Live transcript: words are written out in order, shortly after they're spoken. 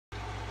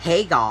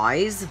Hey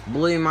guys,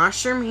 Blue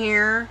Mushroom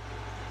here,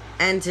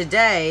 and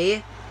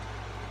today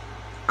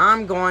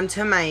I'm going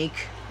to make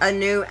a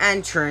new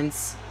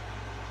entrance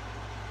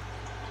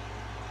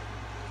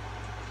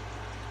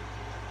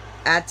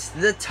at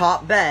the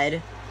top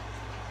bed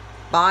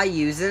by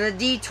using a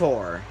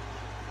detour.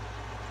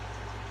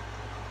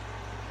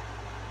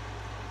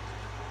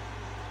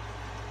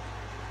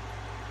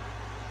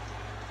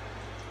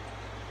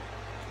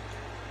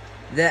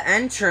 The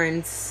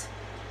entrance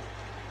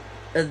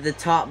of the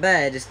top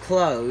bed is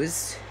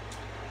closed.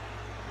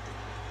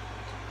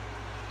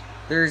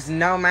 There's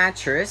no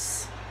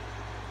mattress.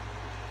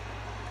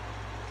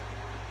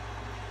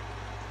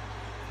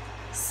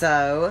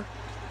 So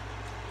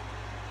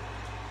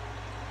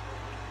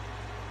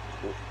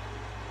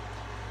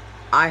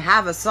I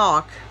have a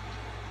sock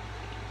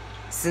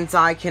since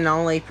I can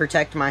only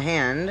protect my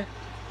hand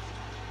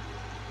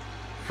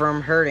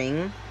from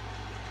hurting.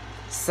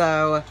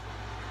 So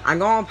I'm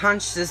gonna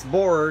punch this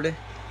board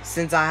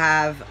since I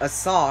have a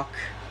sock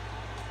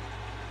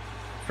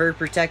for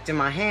protecting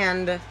my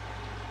hand.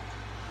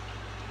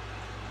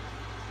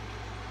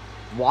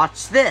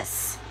 Watch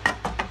this.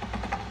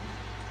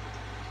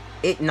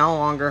 It no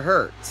longer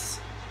hurts.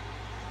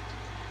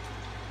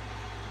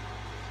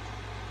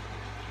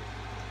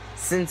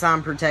 Since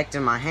I'm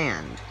protecting my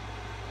hand.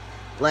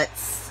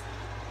 Let's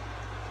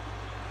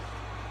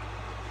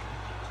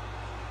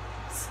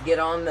get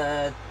on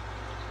the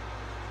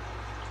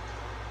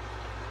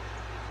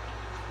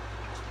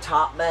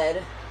top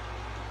bed.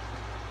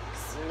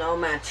 No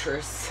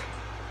mattress.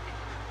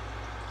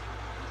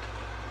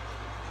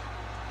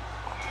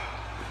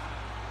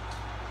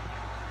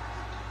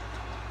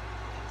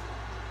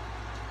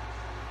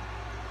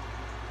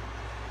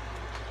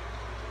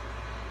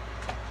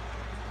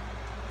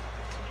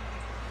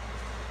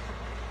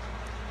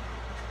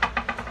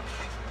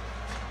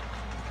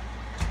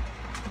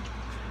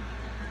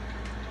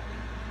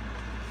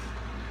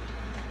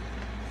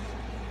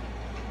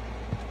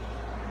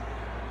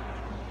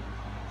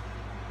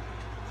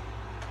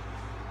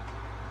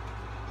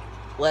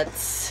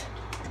 Let's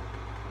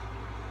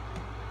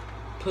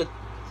put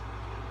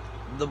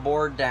the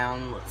board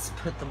down.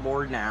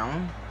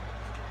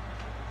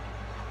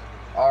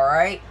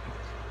 Alright.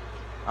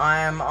 I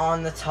am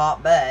on the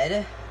top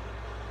bed.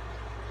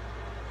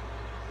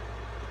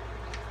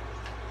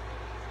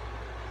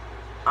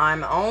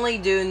 I'm only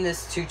doing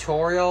this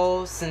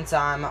tutorial since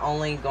I'm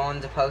only going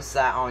to post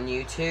that on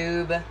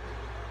YouTube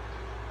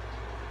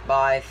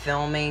by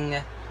filming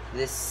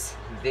this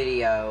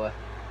video.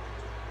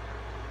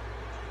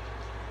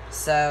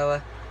 So,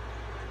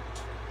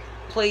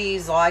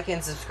 please like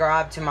and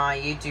subscribe to my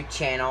YouTube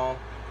channel.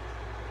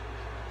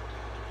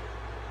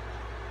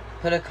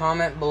 Put a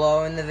comment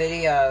below in the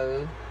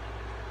video.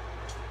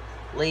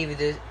 Leave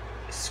a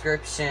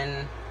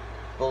description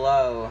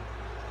below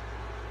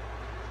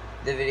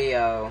the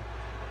video.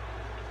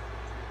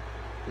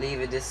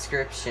 Leave a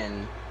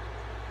description.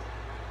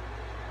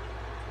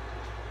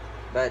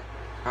 But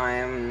I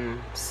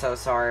am so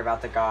sorry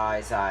about the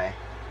guys. I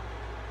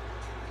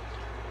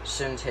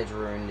shouldn't have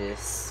ruined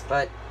this,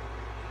 but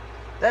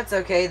that's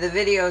okay. The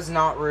video's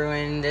not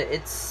ruined.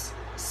 It's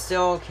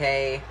still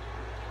okay.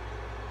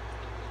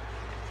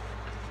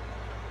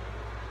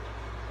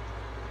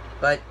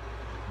 But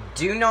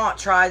do not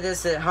try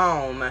this at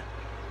home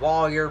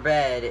while your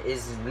bed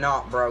is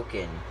not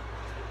broken.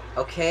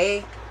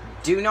 Okay?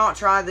 Do not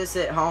try this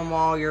at home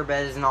while your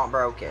bed is not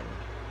broken.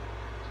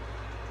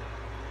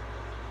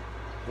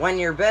 When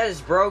your bed is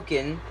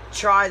broken,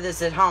 try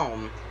this at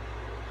home.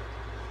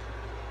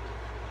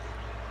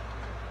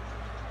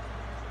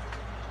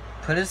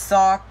 Put a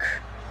sock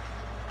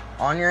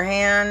on your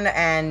hand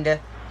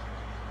and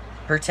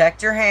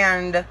protect your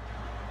hand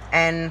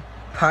and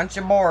punch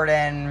a board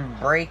and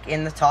break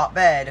in the top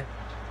bed.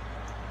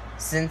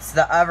 Since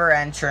the other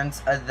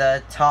entrance of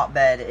the top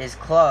bed is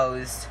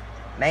closed,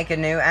 make a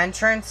new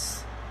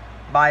entrance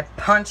by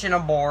punching a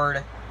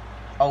board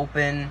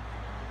open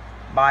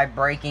by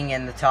breaking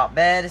in the top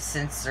bed.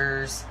 Since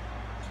there's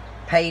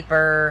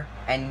paper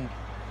and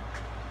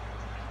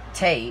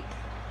tape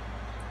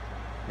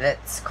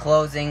that's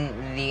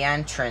closing the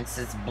entrance,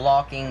 it's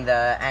blocking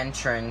the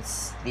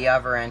entrance, the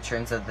other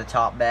entrance of the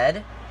top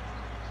bed.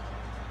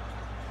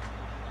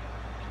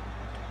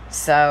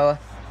 So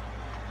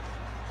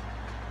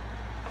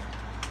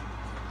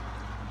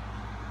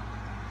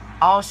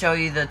I'll show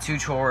you the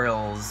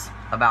tutorials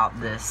about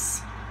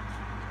this.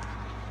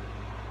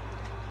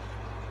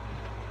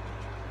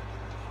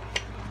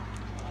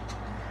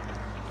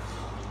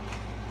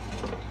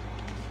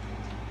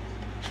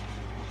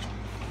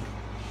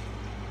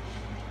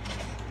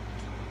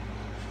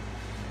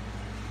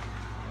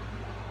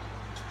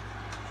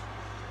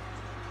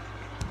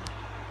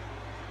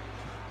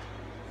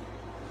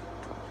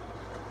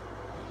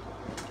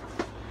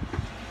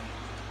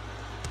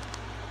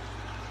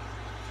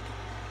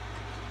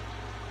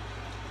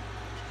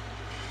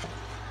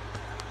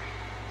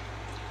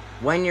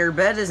 When your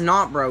bed is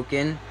not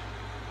broken,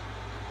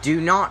 do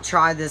not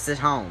try this at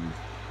home.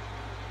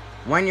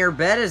 When your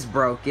bed is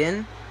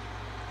broken,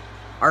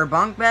 Our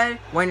bunk bed,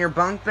 when your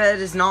bunk bed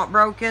is not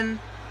broken,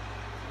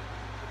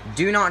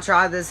 do not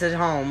try this at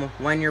home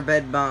when your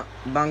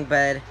bunk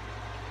bed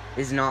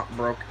is not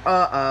broke.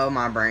 Uh-oh,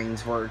 my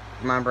brain's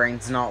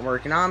not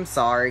working. I'm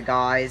sorry,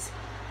 guys.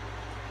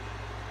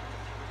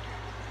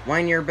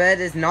 When your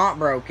bed is not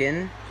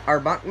broken, our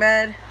bunk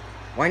bed,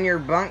 when your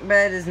bunk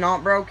bed is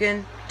not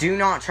broken, do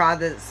not try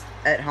this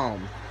at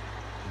home.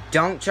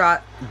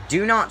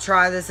 Do not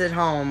try this at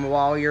home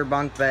while your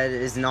bunk bed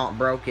is not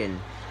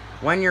broken.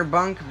 When your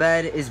bunk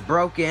bed is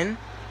broken,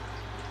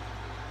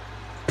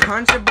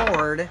 punch a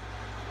board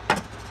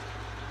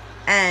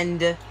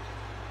and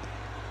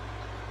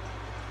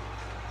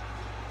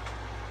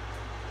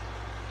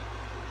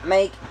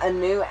make a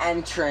new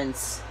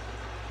entrance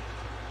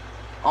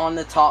on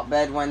the top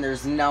bed when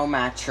there's no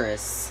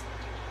mattress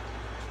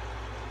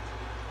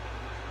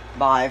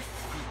by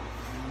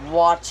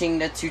watching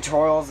the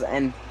tutorials,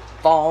 and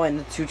following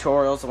the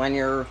tutorials when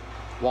you're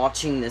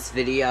watching this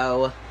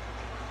video,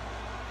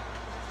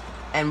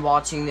 and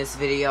watching this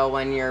video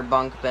when your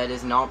bunk bed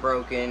is not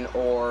broken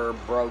or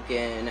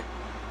broken.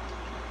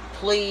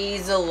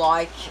 Please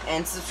like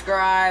and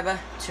subscribe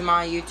to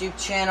my YouTube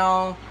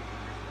channel.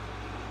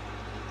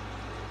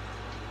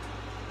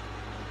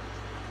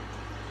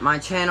 My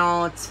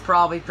channel, it's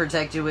probably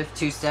protected with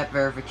 2-step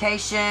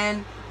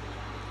verification.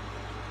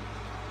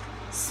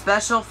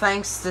 Special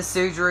thanks to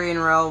Sudri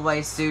and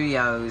Railway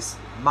Studios.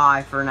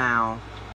 Bye for now.